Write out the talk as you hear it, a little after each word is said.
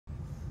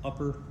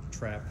upper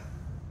trap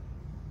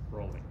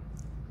rolling.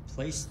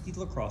 Place the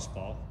lacrosse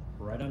ball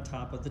right on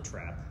top of the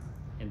trap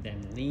and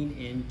then lean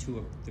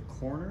into the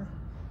corner,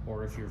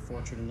 or if you're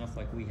fortunate enough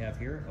like we have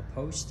here, a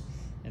post,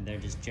 and then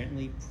just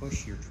gently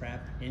push your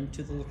trap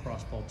into the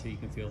lacrosse ball till you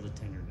can feel the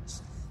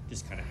tenderness.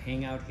 Just kind of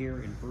hang out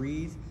here and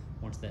breathe.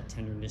 Once that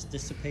tenderness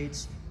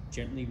dissipates,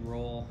 gently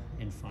roll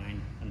and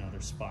find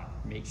another spot.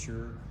 Make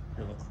sure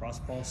your lacrosse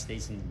ball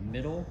stays in the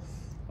middle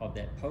of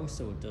that post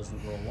so it doesn't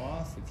roll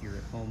off. If you're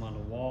at home on a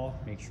wall,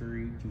 make sure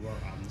you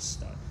are on the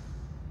stud,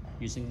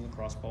 using the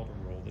lacrosse ball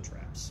to roll the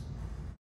traps.